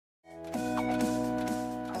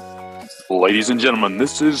Ladies and gentlemen,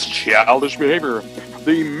 this is Childish Behavior,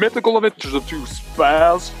 the mythical adventures of two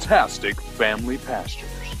spastastic family pastors.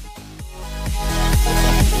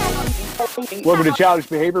 Welcome to Childish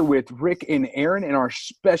Behavior with Rick and Aaron and our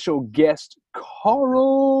special guest,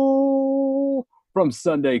 Carl from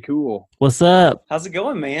Sunday Cool. What's up? How's it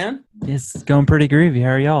going, man? It's going pretty groovy.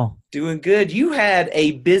 How are y'all? Doing good. You had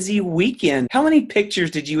a busy weekend. How many pictures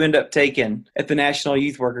did you end up taking at the National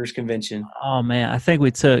Youth Workers Convention? Oh, man. I think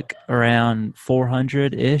we took around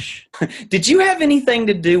 400-ish. Did you have anything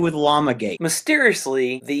to do with LlamaGate?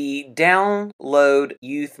 Mysteriously, the Download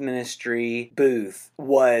Youth Ministry booth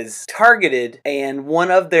was targeted and one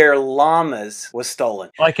of their llamas was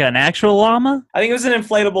stolen. Like an actual llama? I think it was an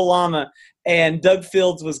inflatable llama. And Doug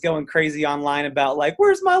Fields was going crazy online about, like,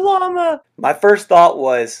 where's my llama? My first thought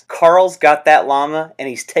was, Carl's got that llama, and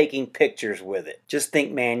he's taking pictures with it. Just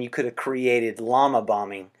think, man, you could have created llama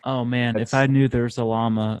bombing. Oh, man. If I knew there was a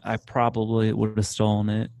llama, I probably would have stolen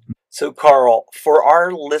it. So, Carl, for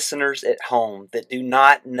our listeners at home that do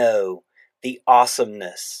not know the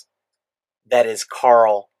awesomeness that is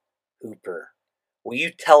Carl Hooper, will you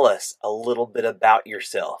tell us a little bit about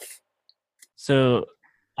yourself? So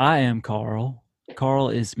I am Carl. Carl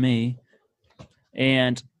is me.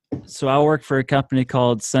 And so I work for a company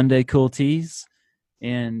called Sunday Cool Tees.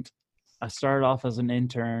 And I started off as an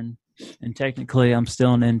intern. And technically I'm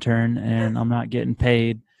still an intern and I'm not getting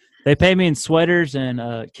paid. They pay me in sweaters and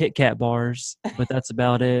Kit Kat bars, but that's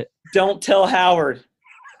about it. Don't tell Howard.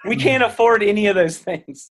 We can't afford any of those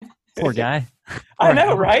things. Poor guy. I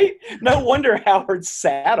know, right? No wonder Howard's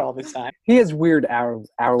sad all the time. He has weird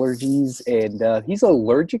allergies, and he's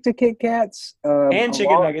allergic to Kit Kats. And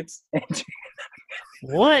chicken nuggets.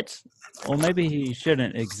 What? Well, maybe he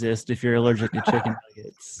shouldn't exist if you're allergic to chicken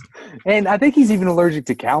nuggets. And I think he's even allergic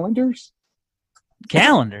to calendars.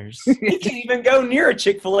 Calendars? He can't even go near a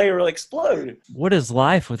Chick-fil-A or he'll explode. What is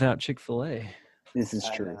life without Chick-fil-A? This is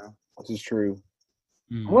true. This is true.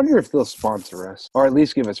 Mm. I wonder if they'll sponsor us, or at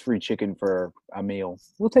least give us free chicken for a meal.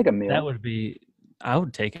 We'll take a meal. That would be, I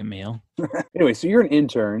would take a meal. Anyway, so you're an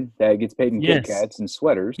intern that gets paid in Kit Kats and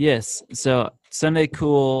sweaters. Yes. So Sunday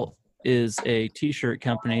Cool is a t-shirt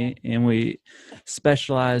company, and we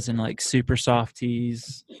specialize in like super soft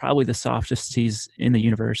tees, probably the softest tees in the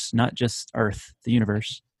universe, not just Earth, the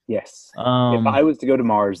universe. Yes. If I was to go to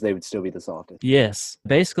Mars, they would still be the softest. Yes.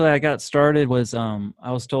 Basically, I got started was I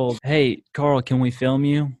was told, hey, Carl, can we film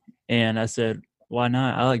you? And I said, why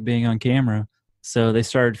not? I like being on camera. So they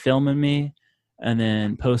started filming me and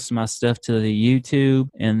then posting my stuff to the YouTube.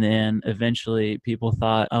 And then eventually people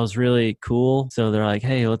thought I was really cool. So they're like,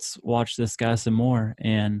 hey, let's watch this guy some more.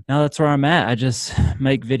 And now that's where I'm at. I just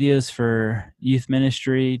make videos for youth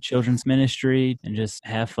ministry, children's ministry, and just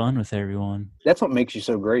have fun with everyone. That's what makes you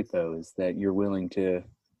so great, though, is that you're willing to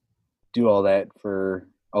do all that for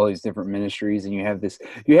all these different ministries. And you have this,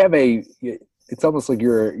 it's almost like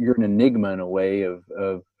you're an enigma in a way of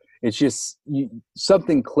it's just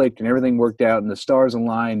something clicked and everything worked out and the stars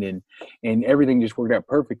aligned and everything just worked out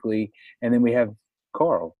perfectly. And then we have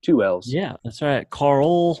Carl, 2 L's. Yeah, that's right.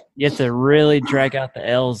 Carl. You have to really drag out the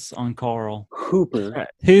L's on Carl. Hooper. Right.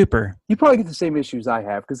 Hooper. You probably get the same issues I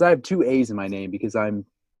have because I have 2 A's in my name because I'm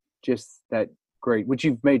just that great, which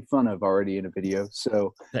you've made fun of already in a video.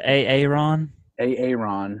 So The Aaron.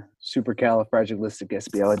 Aaron,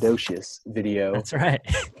 supercalifragilisticexpialidocious video. That's right.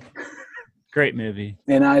 Great movie.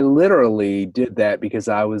 And I literally did that because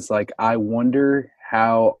I was like, I wonder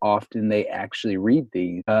how often they actually read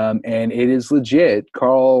these. And it is legit.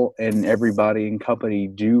 Carl and everybody in company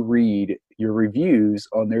do read your reviews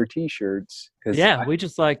on their T-shirts. Yeah, we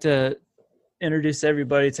just like to introduce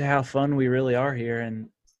everybody to how fun we really are here and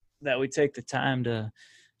that we take the time to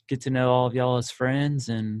get to know all of y'all as friends.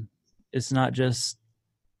 And it's not just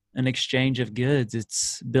an exchange of goods.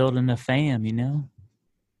 It's building a fam, you know?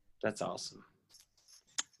 That's awesome.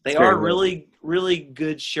 They are really, really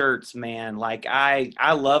good shirts, man. Like I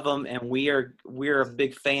love them, and we're a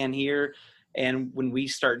big fan here. And when we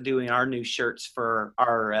start doing our new shirts for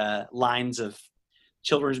our lines of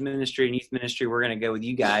children's ministry and youth ministry, we're going to go with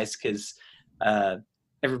you guys because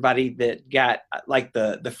everybody that got like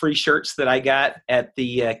the free shirts that I got at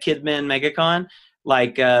the Kidman MegaCon,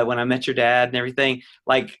 like when I met your dad and everything,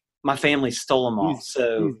 like my family stole them all.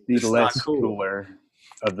 So he's the less not cool. cooler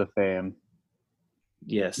of the fam.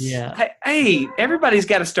 Yes. Yeah. Hey, everybody's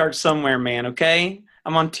got to start somewhere, man. Okay.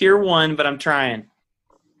 I'm on tier 1, but I'm trying.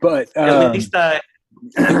 But at least the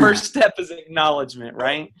first step is acknowledgement,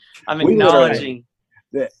 right? I'm acknowledging.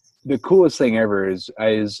 The coolest thing ever is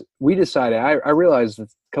we decided. I realized a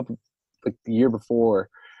couple like the year before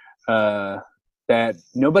that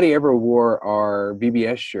nobody ever wore our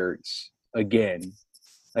BBS shirts again.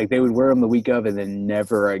 Like they would wear them the week of and then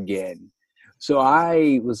never again. So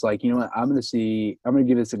I was like, you know what? I'm going to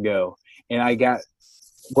give this a go. And I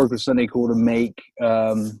worked with Sunday Cool to make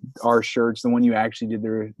our shirts, the one you actually did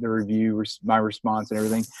the review, my response and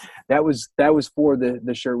everything. That was for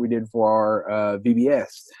the shirt we did for our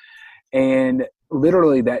VBS. And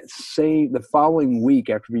literally the following week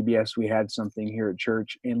after VBS, we had something here at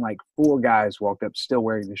church, and like 4 guys walked up still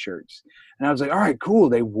wearing the shirts. And I was like, all right, cool.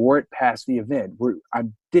 They wore it past the event.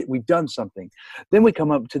 We've done something. Then we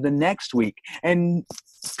come up to the next week and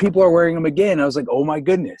people are wearing them again. I was like, oh my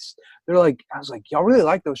goodness. I was like, y'all really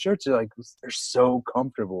like those shirts? They're like, they're so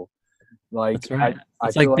comfortable. Like, That's right.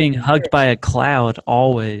 It's I like being hugged by a cloud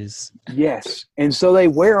always. Yes. And so they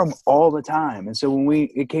wear them all the time. And so when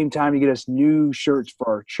it came time to get us new shirts for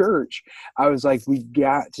our church, I was like, we've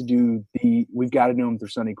got to do them through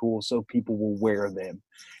Sunday Cool so people will wear them,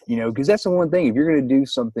 because that's the one thing. If you're going to do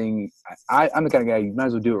something, I'm the kind of guy, you might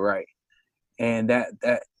as well do it right. And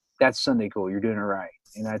that's Sunday Cool. You're doing it right.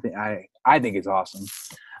 And I think it's awesome.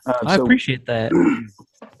 I appreciate that.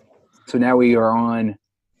 So now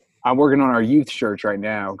I'm working on our youth shirts right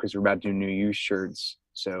now because we're about to do new youth shirts.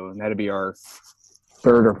 So that'll be our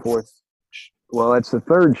 3rd or 4th. Well, that's the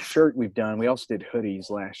 3rd shirt we've done. We also did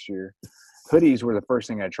hoodies last year. Hoodies were the first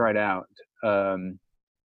thing I tried out.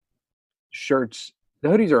 Shirts, the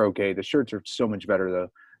hoodies are okay. The shirts are so much better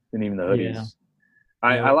though than even the hoodies. Yeah.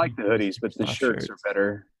 I like the hoodies, but the shirts are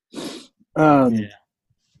better. Yeah.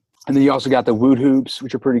 And then you also got the Woot Hoops,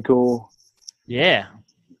 which are pretty cool. Yeah.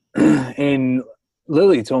 And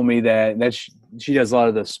Lily told me that she does a lot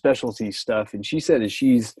of the specialty stuff, and she said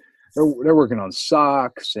that they're working on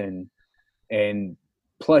socks and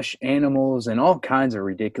plush animals and all kinds of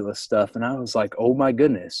ridiculous stuff. And I was like, oh my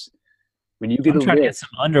goodness! When you get I'm trying to get some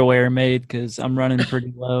underwear made because I'm running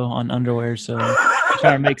pretty low on underwear, so I'm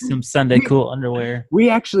trying to make some Sunday Cool underwear. We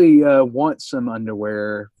actually want some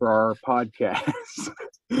underwear for our podcast.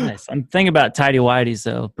 Nice. I'm thinking about tidy whities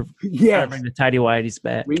though. Yeah, bring the tidy whities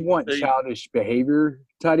back. We want childish behavior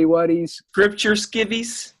tidy whities. Scripture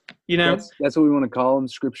skivvies, That's what we want to call them,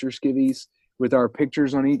 scripture skivvies, with our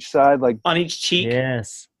pictures on each side, like on each cheek.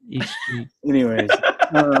 Yes, each cheek. Anyways,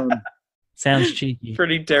 sounds cheeky.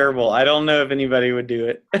 Pretty terrible. I don't know if anybody would do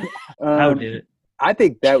it. I would do it. I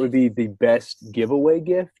think that would be the best giveaway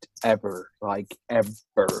gift ever, like ever.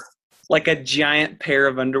 Like a giant pair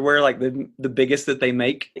of underwear, like the biggest that they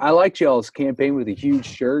make. I liked y'all's campaign with a huge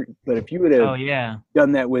shirt, but if you would have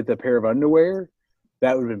done that with a pair of underwear,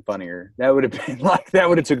 that would have been funnier. That would have been that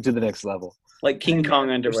would have took it to the next level. Like King Kong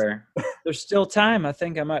underwear. There's still time. I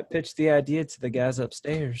think I might pitch the idea to the guys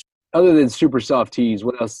upstairs. Other than super soft tees,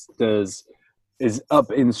 what else is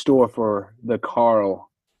up in store for the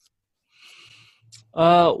Carl?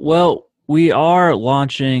 Well, we are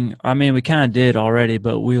launching. I mean, we kind of did already,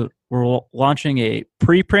 but we're launching a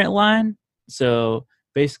pre-print line. So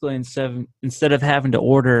basically, instead of having to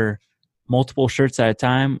order multiple shirts at a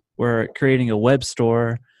time, we're creating a web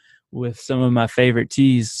store with some of my favorite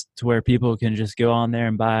tees to where people can just go on there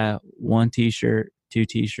and buy 1 T-shirt, 2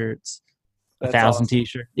 T-shirts, 1,000 awesome.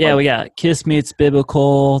 T-shirts. Yeah, we got Kiss Me It's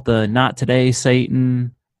Biblical, the Not Today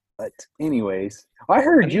Satan. But anyways, I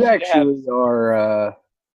heard you actually are.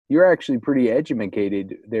 You're actually pretty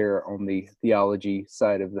educated there on the theology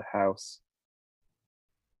side of the house,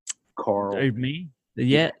 Carl. Me?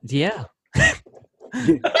 Yeah.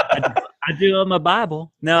 I do on my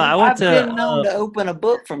Bible. No, I've been known to open a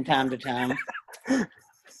book from time to time.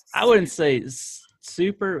 I wouldn't say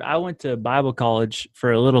super. I went to Bible college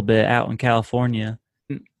for a little bit out in California.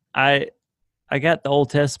 I got the Old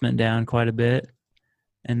Testament down quite a bit.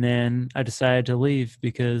 And then I decided to leave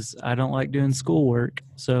because I don't like doing schoolwork.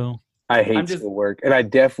 So I hate schoolwork, and I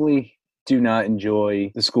definitely do not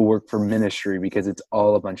enjoy the schoolwork for ministry because it's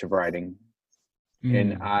all a bunch of writing.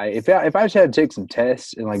 And if I just had to take some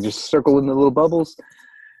tests and like just circle in the little bubbles,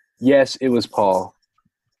 yes, it was Paul.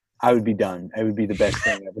 I would be done. It would be the best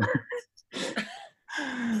thing ever.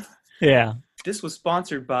 Yeah. This was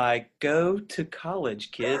sponsored by Go to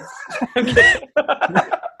College, kids.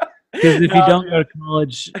 Because if you don't go to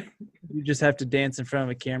college, you just have to dance in front of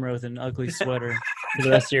a camera with an ugly sweater for the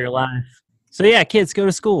rest of your life. So yeah, kids, go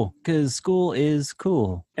to school because school is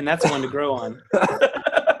cool. And that's one to grow on.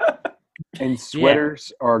 And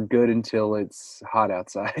sweaters are good until it's hot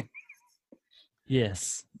outside.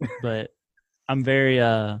 Yes, but I'm very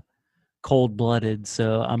cold-blooded,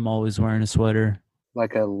 so I'm always wearing a sweater.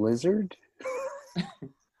 Like a lizard?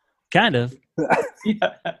 Kind of.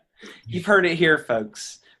 Yeah. You've heard it here,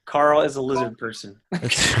 folks. Carl is a lizard person.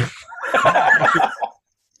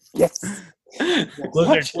 Yes.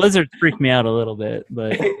 Lizards freak me out a little bit,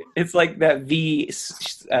 but It's like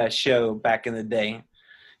that show back in the day.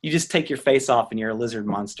 You just take your face off and you're a lizard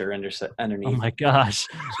monster underneath. oh my gosh.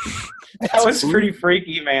 That was pretty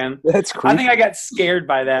freaky, man. That's I creepy. think I got scared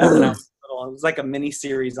by that when I was little. It was like a mini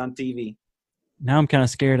series on TV. Now I'm kind of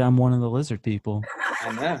scared I'm one of the lizard people.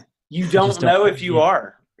 I know. You just don't don't know know if you yet.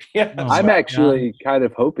 are. Yeah. Oh I'm my actually kind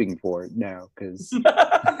of hoping for it now because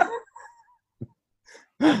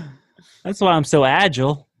That's why I'm so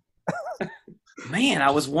agile. Man, I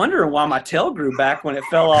was wondering why my tail grew back when it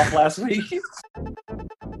fell off last week.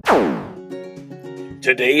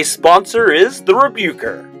 Today's sponsor is The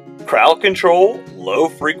Rebuker, crowd control, low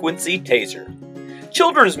frequency taser.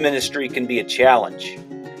 Children's ministry can be a challenge.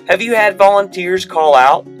 Have you had volunteers call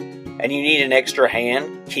out and you need an extra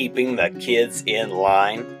hand keeping the kids in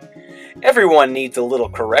line? Everyone needs a little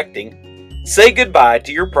correcting. Say goodbye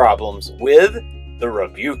to your problems with The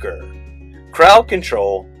Rebuker, crowd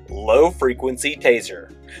control, low frequency taser.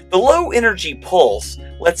 The low energy pulse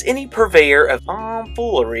lets any purveyor of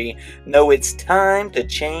tomfoolery know it's time to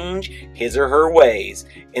change his or her ways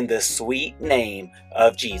in the sweet name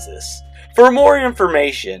of Jesus. For more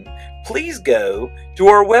information, please go to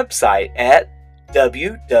our website at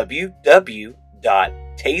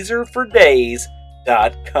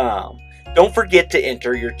www.taserfordays.com. Don't forget to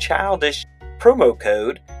enter your childish promo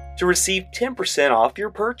code to receive 10% off your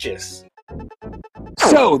purchase.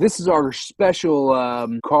 So this is our special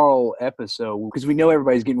Carl episode because we know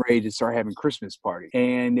everybody's getting ready to start having Christmas party,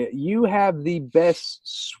 and you have the best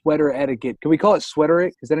sweater etiquette. Can we call it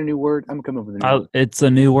sweateric? Is that a new word? I'm coming up with a new word. It's a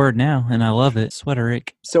new word now, and I love it.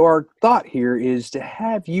 Sweateric. So our thought here is to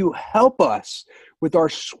have you help us with our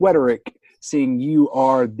sweateric, seeing you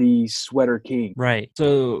are the sweater king. Right.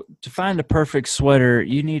 So to find a perfect sweater,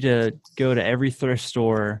 you need to go to every thrift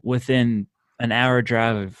store within an hour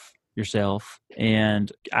drive of yourself, and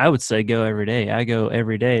I would say go every day. I go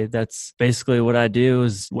every day. That's basically what I do,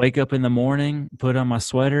 is wake up in the morning, put on my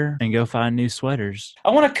sweater, and go find new sweaters.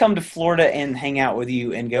 I want to come to Florida and hang out with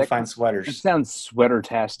you and go find It sweaters. sounds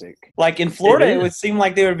sweater-tastic. Like in Florida, It it would is. seem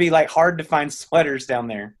like they would be like hard to find sweaters down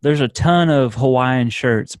there. There's a ton of Hawaiian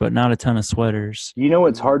shirts, but not a ton of sweaters. You know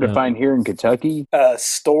what's hard to No. find here in Kentucky?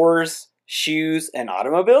 Stores, shoes, and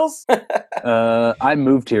automobiles? I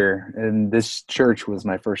moved here, and this church was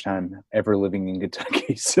my first time ever living in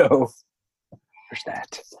Kentucky. So there's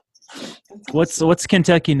that. What's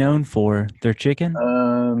Kentucky known for? Their chicken?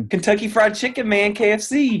 Kentucky Fried Chicken, man,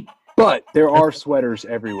 KFC. But there are sweaters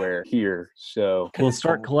everywhere here. So We'll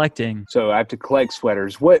start collecting. I have to collect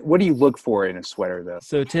sweaters. What do you look for in a sweater, though?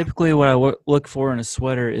 So typically what I look for in a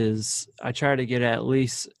sweater is I try to get at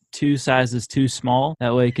least 2 sizes too small.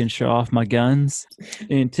 That way I can show off my guns.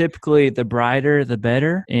 And typically the brighter, the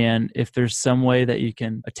better. And if there's some way that you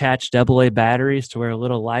can attach AA batteries to where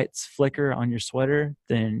little lights flicker on your sweater,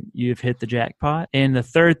 then you've hit the jackpot. And the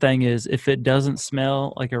third thing is, if it doesn't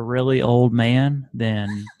smell like a really old man,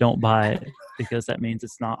 then don't buy it, because that means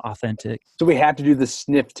it's not authentic. So we have to do the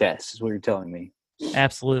sniff test, is what you're telling me.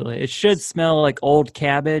 Absolutely. It should smell like old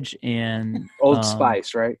cabbage and Old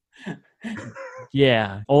Spice, right?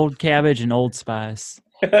 Yeah, old cabbage and Old Spice.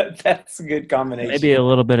 That's a good combination. Maybe a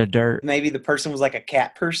little bit of dirt. Maybe the person was like a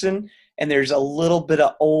cat person, and there's a little bit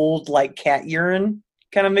of old like cat urine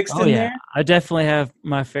kind of mixed Oh in yeah, I definitely have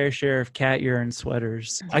my fair share of cat urine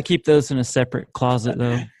sweaters. I keep those in a separate closet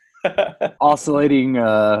though. there. Oscillating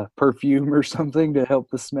perfume or something to help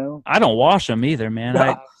the smell. I don't wash them either, man.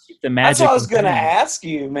 I keep the magic. That's what I was going to within. ask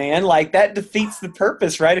you, man. Like that defeats the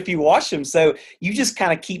purpose, right? If you wash them, so you just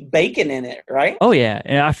kind of keep baking in it, right? Oh yeah,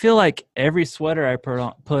 and I feel like every sweater I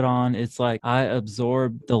put on, it's like I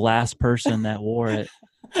absorbed the last person that wore it.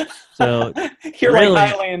 So You're really-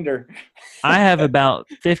 like Highlander. I have about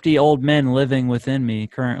 50 old men living within me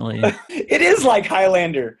currently. It is like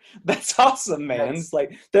Highlander. That's awesome, man. It's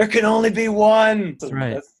like there can only be one. That's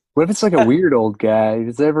right. What if it's like a weird old guy?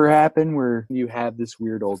 Does it ever happen where you have this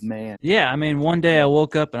weird old man? Yeah, I mean, one day I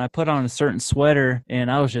woke up and I put on a certain sweater and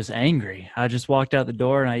I was just angry. I just walked out the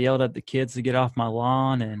door and I yelled at the kids to get off my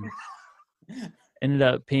lawn and ended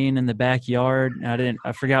up peeing in the backyard.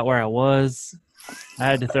 I forgot where I was. I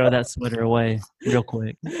had to throw that sweater away real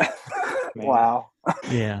quick. Wow.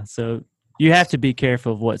 Yeah, so you have to be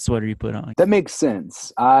careful of what sweater you put on. That makes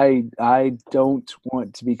sense. I don't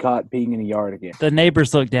want to be caught peeing in a yard again. The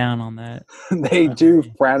neighbors look down on that. They do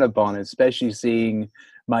frown upon it, especially seeing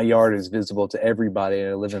my yard is visible to everybody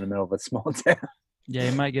and I live in the middle of a small town. Yeah,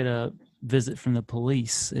 you might get a visit from the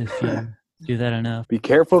police if you do that enough. Be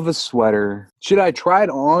careful of the sweater. Should I try it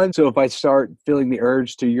on? So if I start feeling the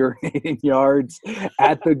urge to urinate in yards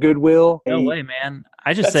at the Goodwill? No hey, way, man.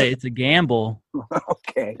 I just say it's a gamble.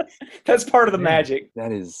 Okay. That's part of the Yeah. magic.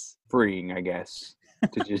 That is freeing, I guess,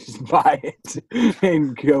 to just buy it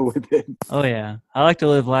and go with it. Oh yeah, I like to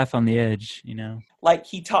live life on the edge. You know. Like,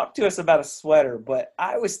 he talked to us about a sweater, but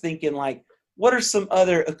I was thinking, like, what are some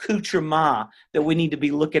other accoutrements that we need to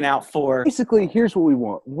be looking out for? Basically, here's what we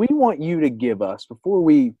want. We want you to give us, before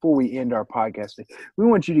we end our podcast, we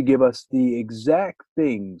want you to give us the exact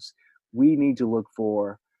things we need to look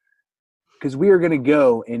for, because we are going to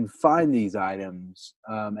go and find these items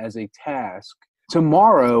as a task.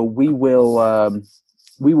 Tomorrow we will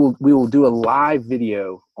do a live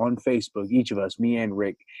video on Facebook, each of us, me and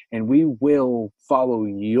Rick, and we will follow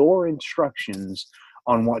your instructions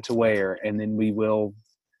on what to wear, and then we will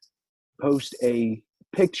post a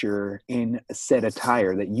picture in said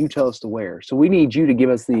attire that you tell us to wear. So we need you to give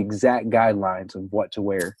us the exact guidelines of what to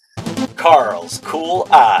wear. Carl's cool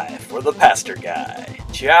eye for the pastor guy.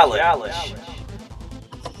 Challenge.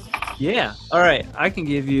 Yeah. All right. I can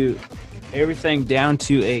give you everything down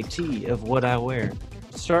to a T of what I wear.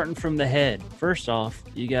 Starting from the head. First off,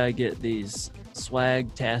 you gotta get these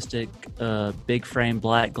swag-tastic big frame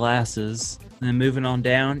black glasses. And then moving on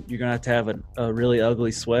down, you're gonna have a really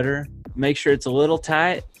ugly sweater. Make sure it's a little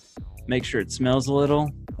tight. Make sure it smells a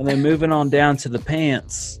little. And then moving on down to the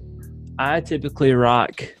pants, I typically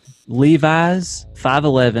rock Levi's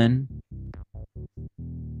 511.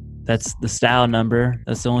 That's the style number.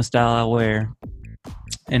 That's the only style I wear.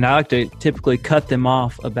 And I like to typically cut them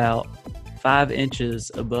off about 5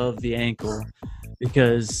 inches above the ankle,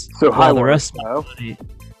 because So while the high rest of my style. body,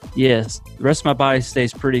 yes, the rest of my body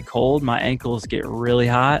stays pretty cold. My ankles get really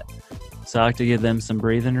hot, so I like to give them some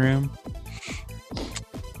breathing room.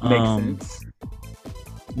 Makes sense.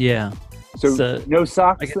 Yeah. So no I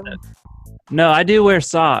socks get then? that. No, I do wear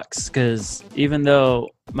socks, because even though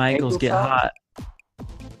my ankles Ankle get socks? hot,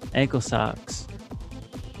 ankle socks.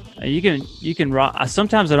 You can rock.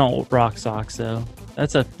 Sometimes I don't rock socks though.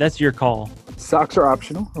 That's your call. Socks are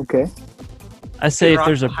optional. Okay. I say You if rock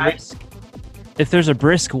there's a the high-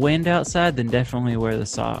 brisk wind outside, then definitely wear the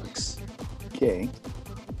socks. Okay.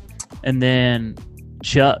 And then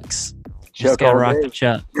Chucks. Chuck Just gotta all rock day. the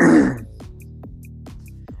Chuck.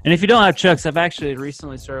 And if you don't have Chucks, I've actually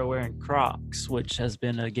recently started wearing Crocs, which has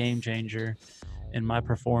been a game changer in my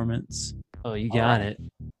performance. Oh, you got it.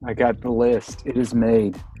 I got the list. It is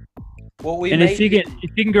made. What we And made if you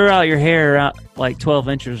can grow out your hair out like 12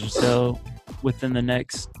 inches or so within the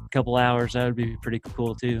next couple hours, that would be pretty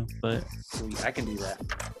cool too. But Sweet, I can do that.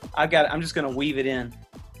 I'm just gonna weave it in.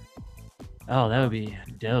 oh, that would be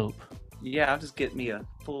dope. Yeah, I'll just get me a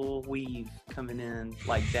full weave coming in,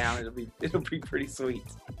 like down. It'll be pretty sweet.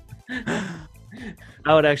 I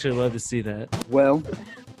would actually love to see that. Well,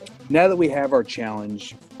 now that we have our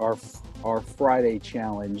challenge, our Friday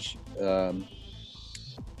challenge,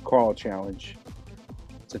 Carl challenge,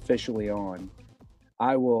 it's officially on.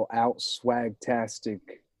 I will out-swag-tastic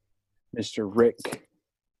Mr. Rick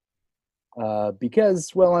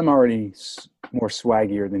because, well, I'm already more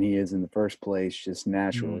swaggier than he is in the first place, just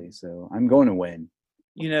naturally. So I'm going to win.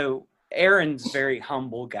 You know, Aaron's a very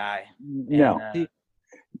humble guy. No, And,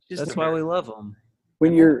 just That's a why very- we love them.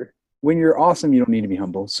 when you're awesome, you don't need to be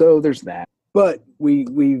humble. So there's that. But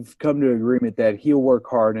we've come to agreement that he'll work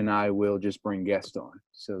hard and I will just bring guests on.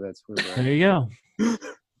 So that's where we're at. There you go.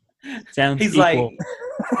 Sounds He's equal.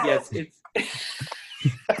 like, yes, it's.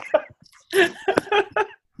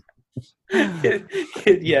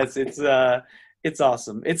 Yes, it's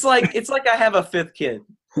awesome. It's like I have a fifth kid.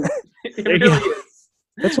 It There you really go. is.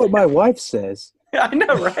 That's what my wife says. I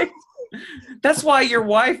know, right? That's why your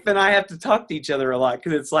wife and I have to talk to each other a lot,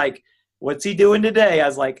 because it's like, what's he doing today? I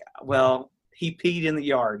was like, well, he peed in the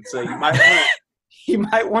yard, so you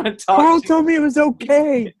might want to talk. Carl told me it was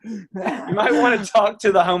okay. You might want to talk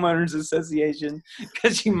to the homeowners association,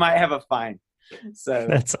 because you might have a fine. So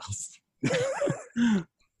That's awesome.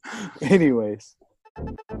 Anyways,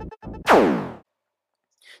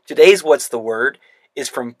 Today's What's the Word is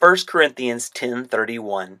from 1 Corinthians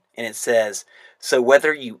 10:31, and it says, "So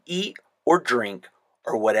whether you eat or drink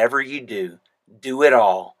or whatever you do, do it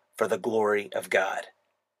all for the glory of God."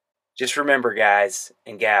 Just remember, guys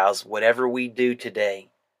and gals, whatever we do today,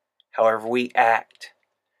 however we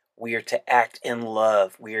are to act in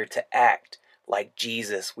love. We are to act like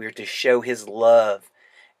Jesus. We are to show his love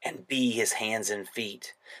and be his hands and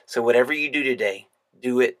feet. So whatever you do today,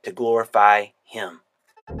 do it to glorify him.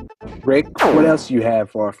 Rick, what else do you have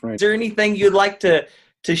for our friends? is there anything you'd like to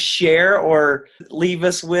to share or leave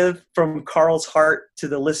us with from Carl's heart to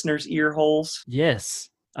the listeners' ear holes? Yes.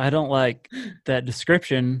 I don't like that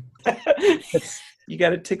description. You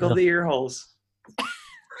got to tickle the ear holes.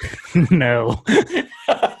 No.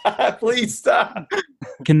 Please stop.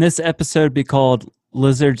 Can this episode be called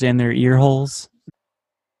Lizards and Their Ear Holes?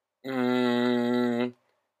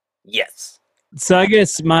 Yes. So I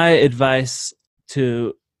guess my advice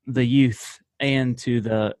to the youth and to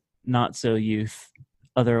the not so youth,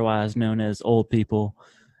 otherwise known as old people,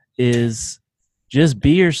 is just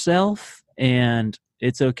be yourself, and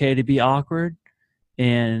it's okay to be awkward,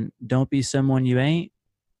 and don't be someone you ain't.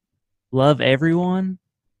 Love everyone,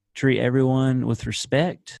 treat everyone with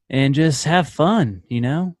respect, and just have fun, you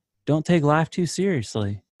know? Don't take life too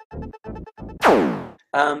seriously.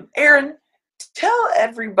 Aaron, tell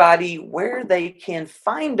everybody where they can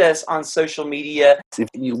find us on social media. If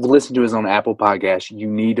you listen to us on Apple Podcasts, you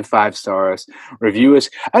need to 5-star us, review us.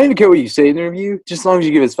 I don't even care what you say in the review, just as long as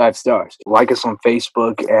you give us 5 stars. Like us on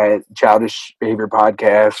Facebook at Childish Behavior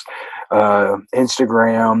Podcast,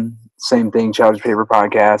 Instagram, same thing, Childish Behavior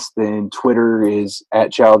Podcast. Then Twitter is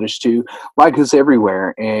at Childish too. Like us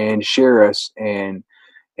everywhere and share us and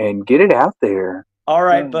get it out there. All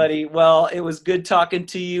right, buddy. Well, it was good talking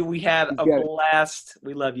to you. We had a blast.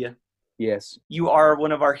 We love you. Yes. You are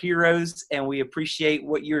one of our heroes, and we appreciate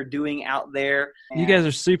what you're doing out there. You guys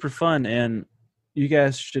are super fun, and you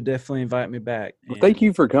guys should definitely invite me back. Well, thank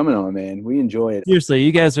you for coming on, man. We enjoy it. Seriously,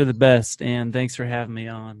 you guys are the best, and thanks for having me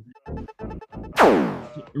on.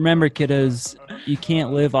 Remember, kiddos, you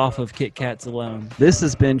can't live off of Kit Kats alone. This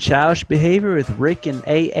has been Childish Behavior with Rick and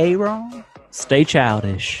Aaron. Stay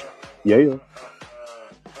childish. Yeah.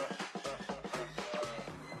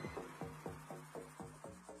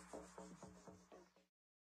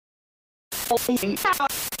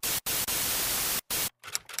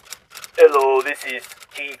 Hello, this is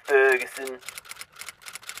Keith Ferguson,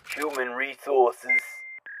 Human Resources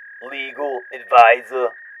Legal Advisor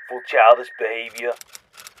for Childish Behavior.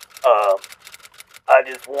 I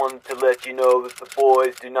just wanted to let you know that the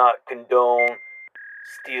boys do not condone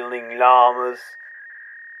stealing llamas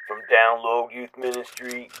from Down Low Youth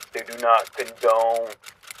Ministry. They do not condone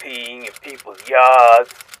peeing in people's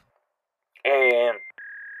yards. And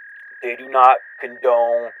they do not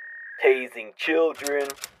condone tasing children.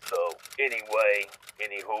 So anyway,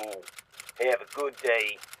 anywho, have a good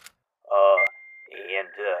day, and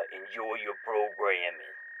enjoy your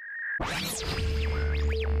programming.